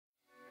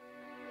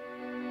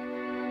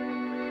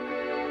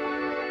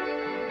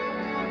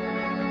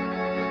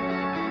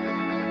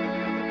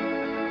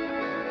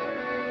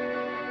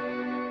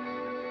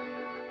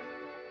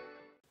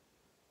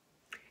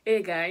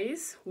Hey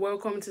guys,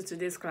 welcome to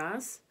today's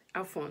class.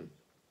 Have fun.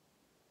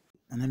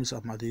 My name is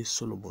Amade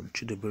Solomon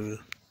Chidebere,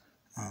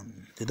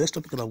 and the next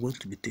topic that I'm going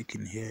to be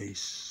taking here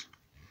is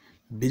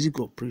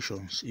basic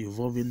operations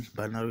involving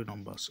binary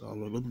numbers.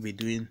 We're going to be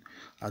doing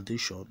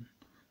addition,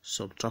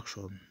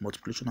 subtraction,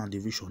 multiplication, and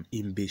division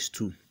in base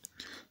 2.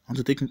 I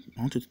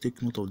want you to take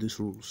note of these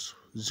rules.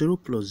 0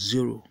 plus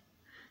 0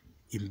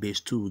 in base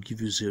 2 will give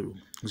you 0.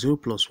 0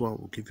 plus 1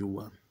 will give you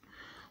 1.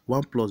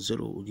 1 plus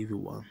 0 will give you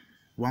 1.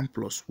 1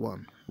 plus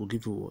 1 will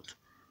give you what?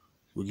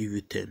 Will give you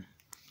 10.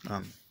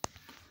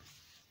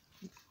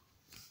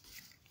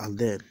 And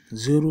then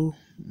 0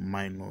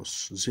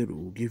 minus 0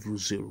 will give you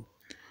 0.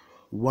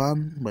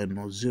 1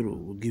 minus 0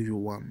 will give you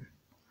 1.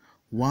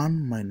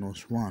 1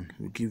 minus 1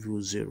 will give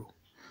you 0.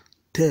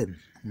 10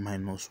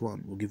 minus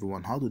 1 will give you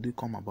 1. How do they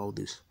come about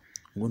this?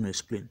 I'm going to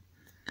explain.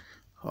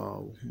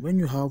 When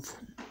you have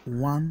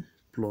 1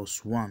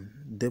 plus 1,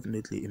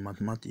 definitely in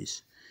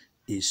mathematics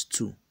is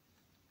 2.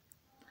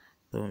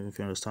 Don't know if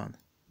you understand.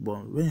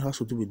 But when it has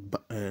to do with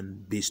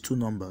base 2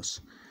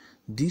 numbers,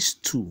 this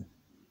 2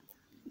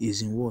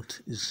 is in what?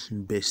 Is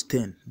in base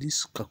 10.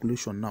 This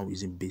calculation now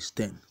is in base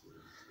 10.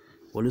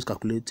 Always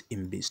calculate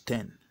in base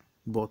 10.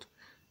 But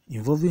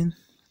involving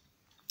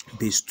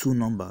base 2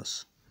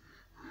 numbers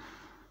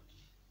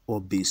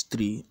or base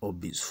 3 or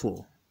base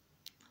 4,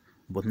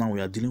 but now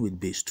we are dealing with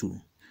base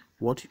 2.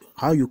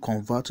 How you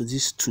convert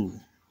this 2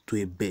 to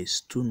a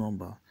base 2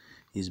 number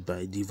is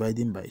by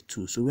dividing by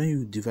 2. So when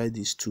you divide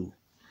this 2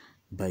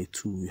 by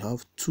 2, you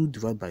have 2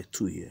 divided by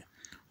 2 here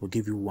will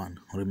give you 1.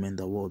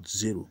 Remember what?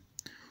 0.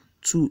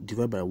 2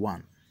 divided by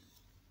 1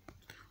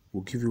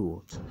 will give you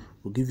what?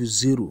 Will give you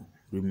 0.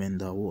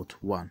 Remember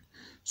what? 1.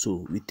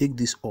 So we take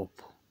this up.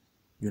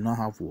 You now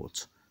have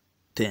what?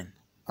 10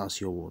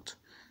 as your what?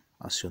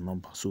 As your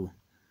number. So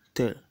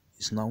 10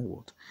 is now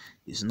what?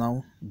 Is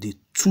now the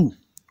 2.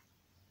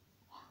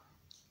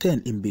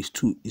 10 in base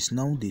 2 is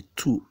now the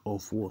 2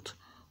 of what?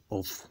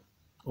 Of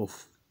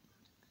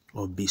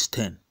base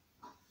 10.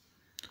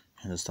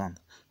 Understand?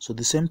 So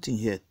the same thing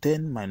here.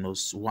 10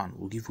 minus 1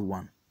 will give you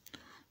 1.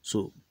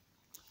 So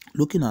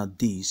looking at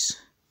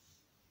this,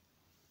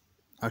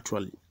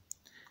 actually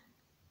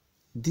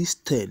this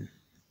 10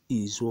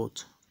 is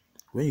what?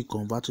 When you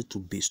convert it to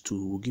base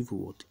 2, will give you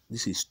what?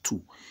 This is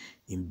 2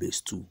 in base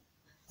 2,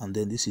 and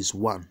then this is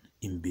 1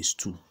 in base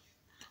 2.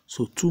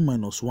 So 2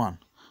 minus 1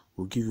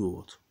 will give you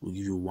what? Will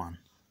give you 1.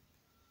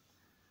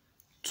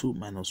 2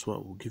 minus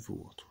 1 will give you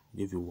what? Will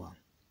give you 1.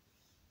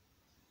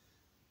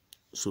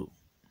 So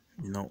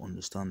you now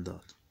understand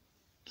that.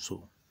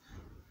 So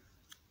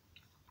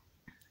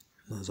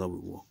that's how we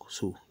work.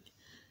 So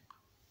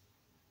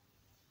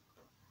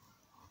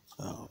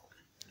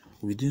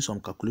we're doing some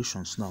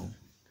calculations now.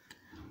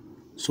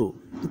 So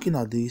looking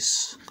at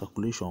this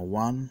calculation,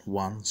 1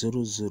 1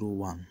 0 0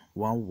 1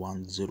 1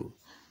 1 0,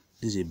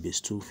 this is a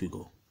base 2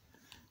 figure.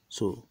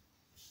 So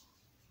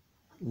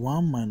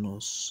 1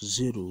 minus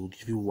 0 will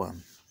give you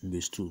 1 in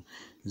base 2.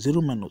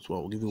 0 minus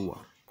 1 will give you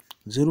 1.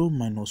 0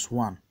 minus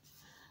 1,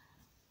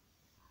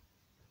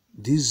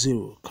 this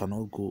 0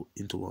 cannot go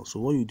into 1. So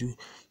what you do,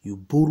 you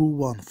borrow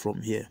 1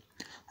 from here.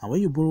 And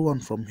when you borrow 1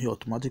 from here,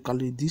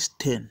 automatically this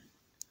 10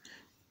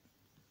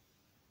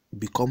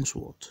 becomes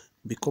what?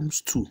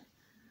 Becomes 2.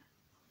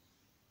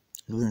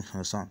 You don't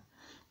understand?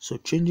 So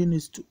changing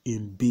it to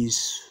in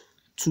base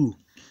 2,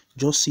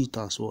 just see it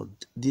as what?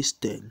 This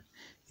 10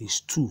 is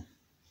 2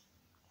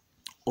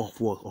 of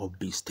what? Of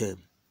base 10.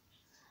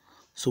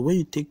 So when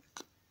you take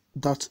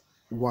that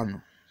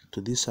 1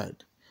 to this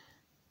side,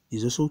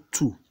 is also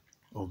 2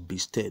 of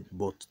base 10,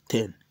 but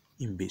 10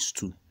 in base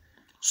 2.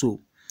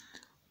 So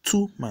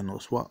 2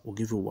 minus 1 will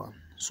give you 1.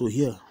 So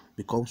here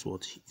becomes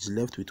what? Is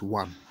left with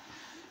 1.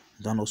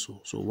 Then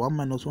also, so 1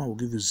 minus 1 will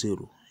give you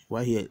 0.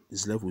 While here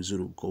is left with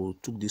 0, because we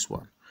took this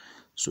one.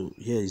 So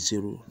here is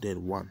 0,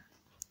 then 1.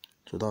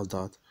 So that's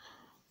that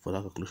for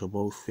that calculation.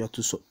 But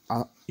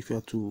if you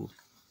have to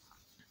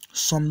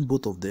sum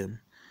both of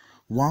them,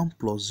 1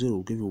 plus 0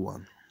 will give you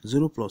 1.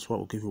 0 plus 1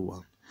 will give you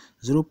 1.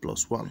 0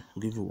 plus 1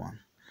 will give you 1.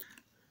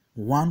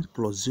 1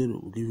 plus 0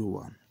 will give you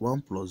 1.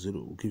 1 plus 0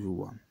 will give you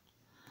 1.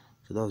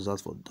 So that's that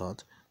for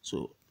that.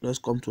 So let's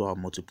come to our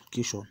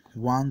multiplication.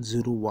 1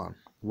 0 1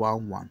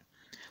 1 1.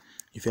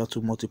 If you have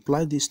to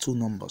multiply these two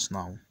numbers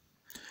now,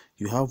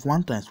 you have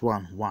 1 times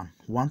 1 1,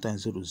 1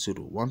 times 0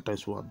 0, 1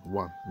 times 1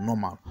 1,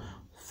 normal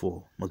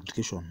for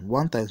multiplication.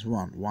 1 times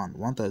 1 1,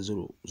 1 times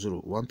 0 0,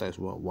 1 times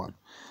 1 1.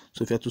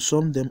 So if you have to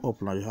sum them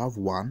up now, you have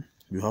 1,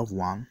 you have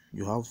 1,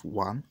 you have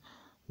 1,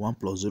 1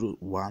 plus 0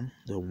 1,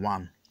 then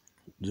 1.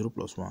 0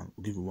 plus 1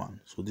 will give you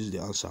 1. So this is the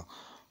answer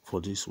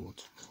for this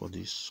what? For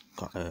this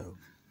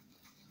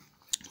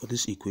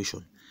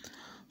equation.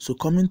 So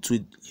coming to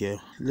it here,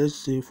 let's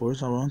say for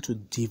instance I want to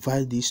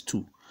divide these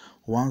two,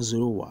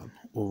 101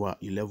 over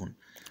 11.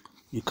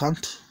 You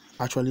can't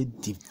actually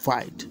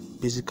divide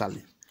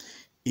basically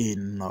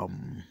in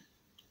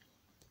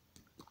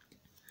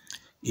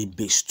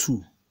base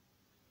 2.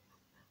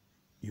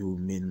 You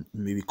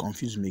may be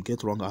confused, you may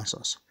get wrong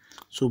answers.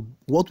 So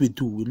what we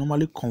do, we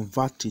normally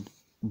convert it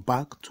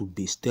back to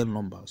base 10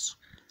 numbers.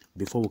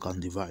 before we can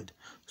divide.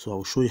 So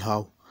I'll show you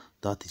how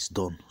that is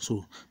done.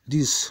 So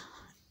this is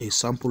a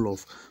sample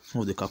of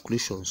some of the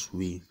calculations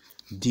we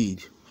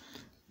did,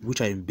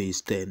 which are in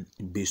base 10,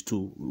 in base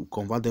 2. We'll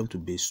convert them to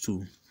base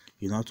 2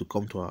 in order to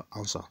come to our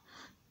answer.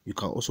 You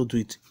can also do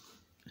it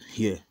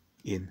here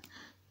in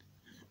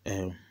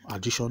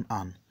addition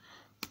and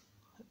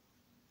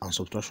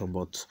subtraction,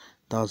 but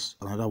that's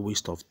another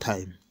waste of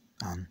time,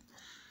 and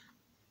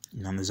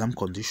in an exam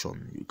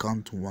condition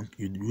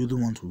you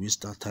don't want to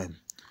waste that time.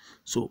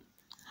 So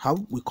how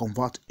we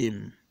convert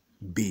in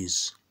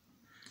base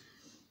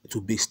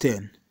to base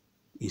 10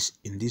 is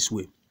in this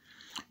way.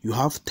 You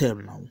have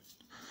 10 now.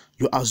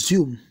 You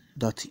assume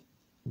that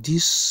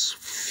this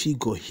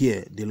figure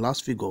here, the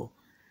last figure,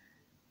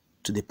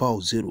 to the power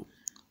of 0,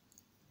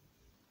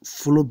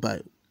 followed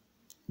by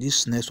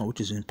this next one,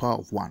 which is in power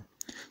of 1.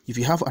 If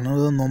you have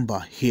another number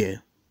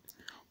here,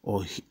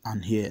 or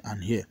and here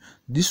and here,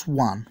 this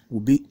one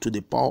will be to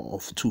the power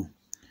of 2.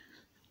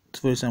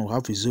 For example, we'll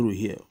have a 0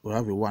 here, we'll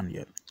have a 1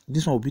 here.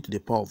 This one will be to the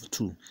power of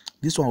 2.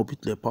 This one will be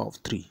to the power of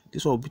 3.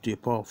 This one will be to the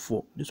power of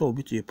 4. This one will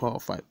be to the power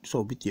of 5. This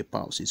one will be to the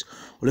power of 6.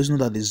 Well, let's know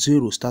that the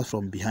 0 starts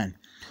from behind.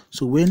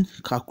 So when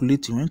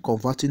calculating, when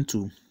converting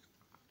to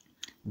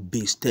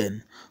base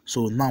 10,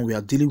 so now we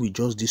are dealing with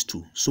just these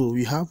two. So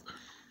we have,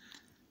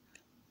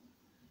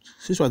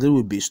 since we are dealing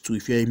with base 2,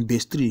 if you are in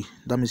base 3,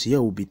 that means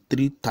here will be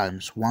 3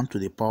 times 1 to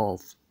the power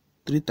of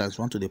 3 times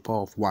 1 to the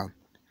power of 1.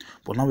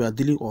 But now we are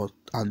dealing with,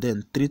 and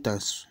then 3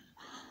 times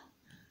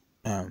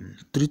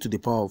 3 to the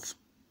power of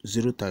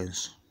 0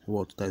 times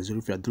what? Times 0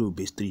 if you are dealing with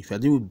base 3. If you are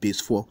dealing with base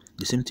 4,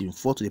 the same thing,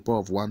 4 to the power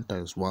of 1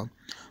 times 1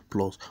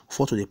 plus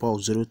 4 to the power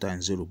of 0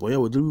 times 0. But here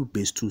we're dealing with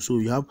base 2, so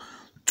you have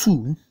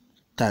 2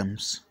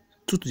 times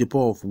 2 to the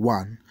power of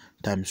 1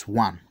 times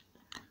 1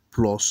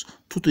 plus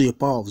 2 to the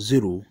power of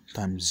 0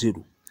 times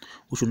 0,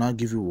 which will now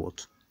give you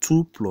what?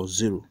 2 plus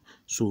 0.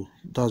 So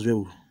that's where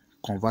we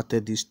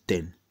converted this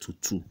 10 to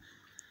 2.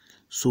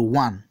 So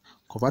 1,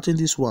 converting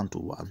this 1 to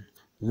 1,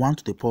 1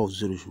 to the power of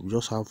 0, we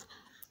just have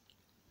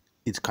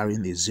it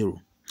carrying a 0.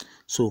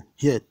 So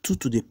here 2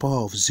 to the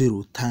power of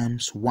 0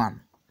 times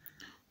 1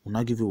 will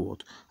now give you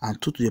what?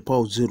 And 2 to the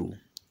power of 0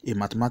 in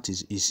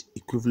mathematics is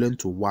equivalent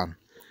to 1.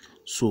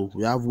 So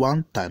we have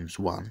 1 times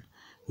 1,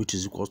 which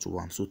is equal to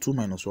 1. So 2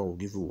 minus 1 will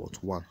give you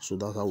what? 1. So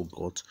that's how we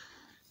got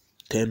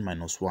 10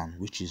 minus 1,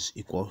 which is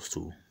equal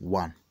to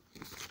 1.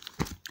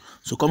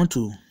 So coming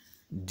to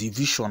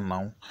division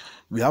now,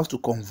 we have to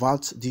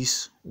convert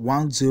this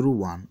 1, 0,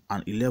 1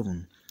 and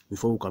 11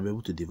 before we can be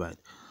able to divide.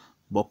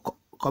 But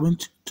coming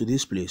to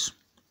this place,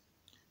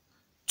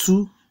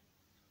 2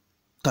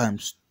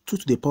 times 2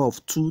 to the power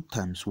of 2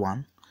 times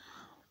 1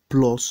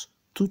 plus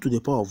 2 to the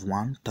power of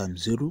 1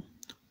 times 0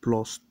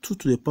 plus 2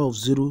 to the power of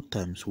 0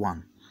 times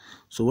 1.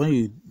 So when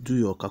you do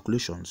your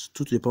calculations,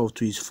 2 to the power of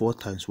 2 is 4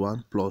 times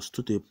 1 plus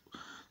 2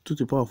 to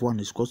the power of 1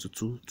 is equal to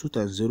 2. 2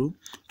 times 0,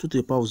 2 to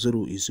the power of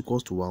 0 is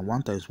equal to 1.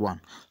 1 times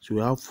 1. So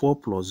we have 4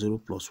 plus 0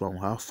 plus 1, we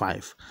have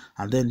 5.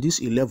 And then this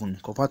 11,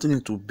 converting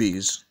into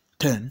base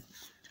 10,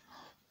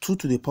 2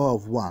 to the power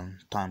of 1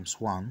 times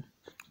 1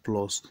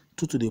 plus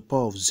 2 to the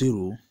power of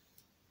 0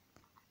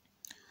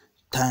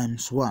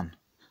 times 1.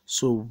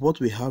 So what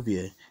we have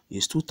here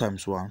is 2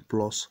 times 1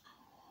 plus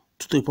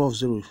 2 to the power of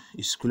 0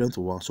 is equivalent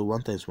to 1. So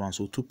 1 times 1,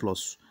 so 2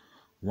 plus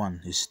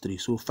 1 is 3.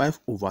 So 5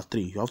 over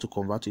 3, you have to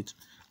convert it.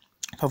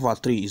 5 over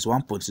 3 is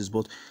 1.6,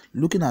 but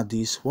looking at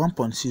this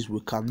 1.6, we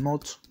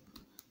cannot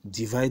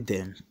divide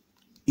them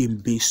in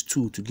base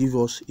 2 to give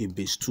us a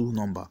base 2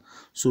 number.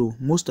 So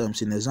most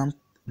times in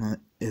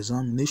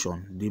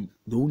examination,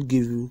 they won't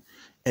give you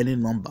any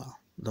number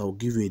that will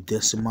give you a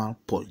decimal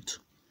point.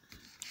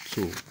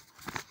 So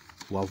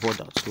we'll avoid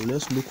that. So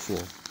let's look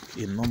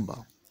for a number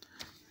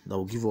that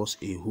will give us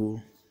a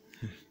whole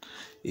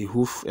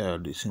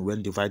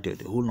when divided,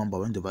 the whole number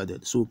when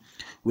divided. So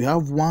we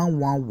have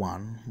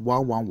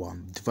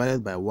 111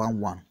 divided by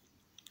 11.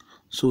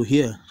 So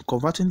here,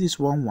 converting this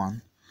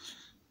 11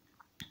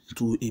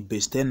 to a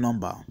base 10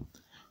 number,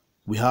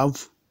 we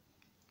have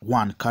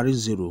 1 carry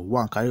 0,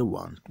 1 carry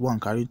 1, 1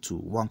 carry 2,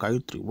 1 carry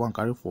 3, 1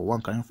 carry 4,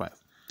 1 carry 5.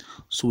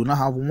 So we now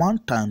have 1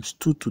 times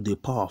 2 to the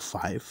power of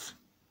 5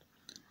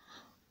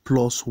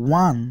 plus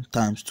 1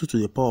 times 2 to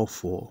the power of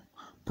 4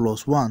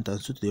 plus 1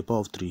 times 2 to the power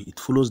of 3. It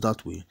follows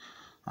that way.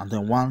 And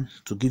then 1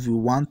 to give you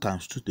 1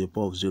 times 2 to the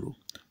power of 0.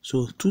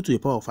 So 2 to the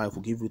power of 5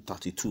 will give you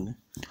 32.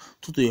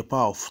 2 to the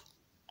power of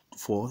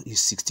 4 is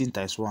 16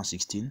 times 1,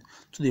 16. 2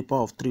 to the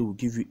power of 3 will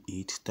give you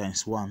 8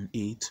 times 1,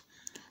 8.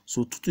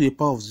 So 2 to the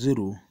power of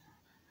 0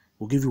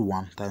 will give you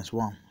 1 times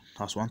 1.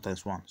 That's 1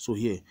 times 1. So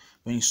here,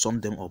 when you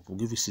sum them up, will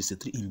give you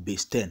 63 in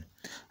base 10.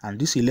 And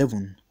this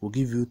 11 will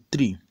give you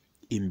 3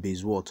 in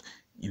base what?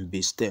 In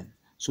base 10.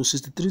 So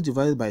 63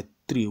 divided by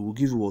 3 will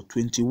give you what?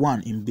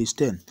 21 in base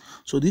 10.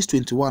 So this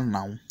 21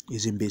 now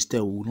is in base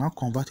 10. We will now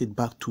convert it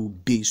back to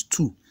base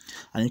 2.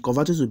 And in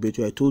converting to base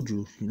 2, I told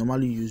you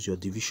normally use your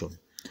division.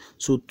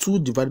 So 2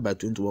 divided by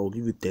 21 will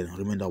give you 10,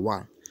 remainder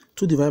 1.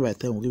 2 divided by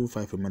 10 will give you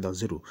 5, remainder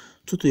 0.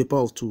 2 to the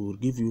power of 2 will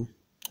give you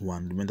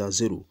 1, remainder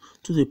 0.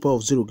 2 to the power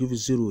of 0 will give you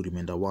 0,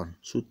 remainder 1.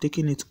 So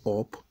taking it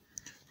up,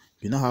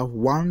 We now have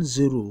 1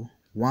 0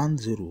 1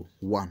 0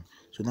 1.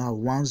 So now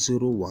 1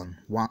 0 1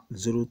 1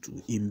 0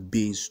 2 in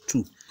base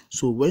 2.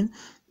 So when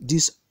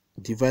this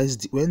divides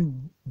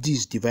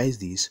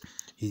this,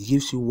 it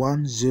gives you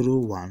 1 0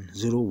 1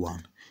 0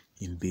 1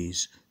 in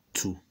base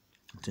 2.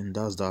 I think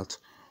that's that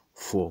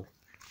for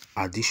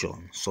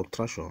addition,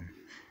 subtraction,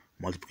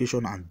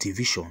 multiplication and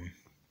division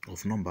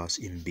of numbers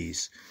in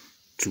base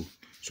 2.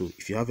 So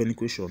if you have any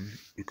question,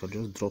 you can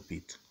just drop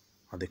it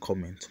at the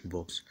comment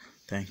box.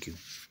 Thank you.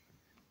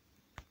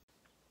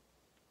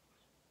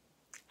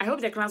 I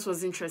hope the class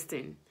was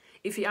interesting.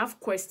 If you have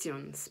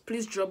questions,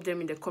 please drop them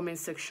in the comment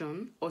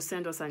section or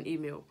send us an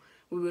email.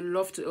 We will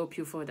love to help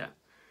you further.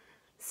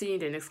 See you in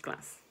the next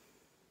class.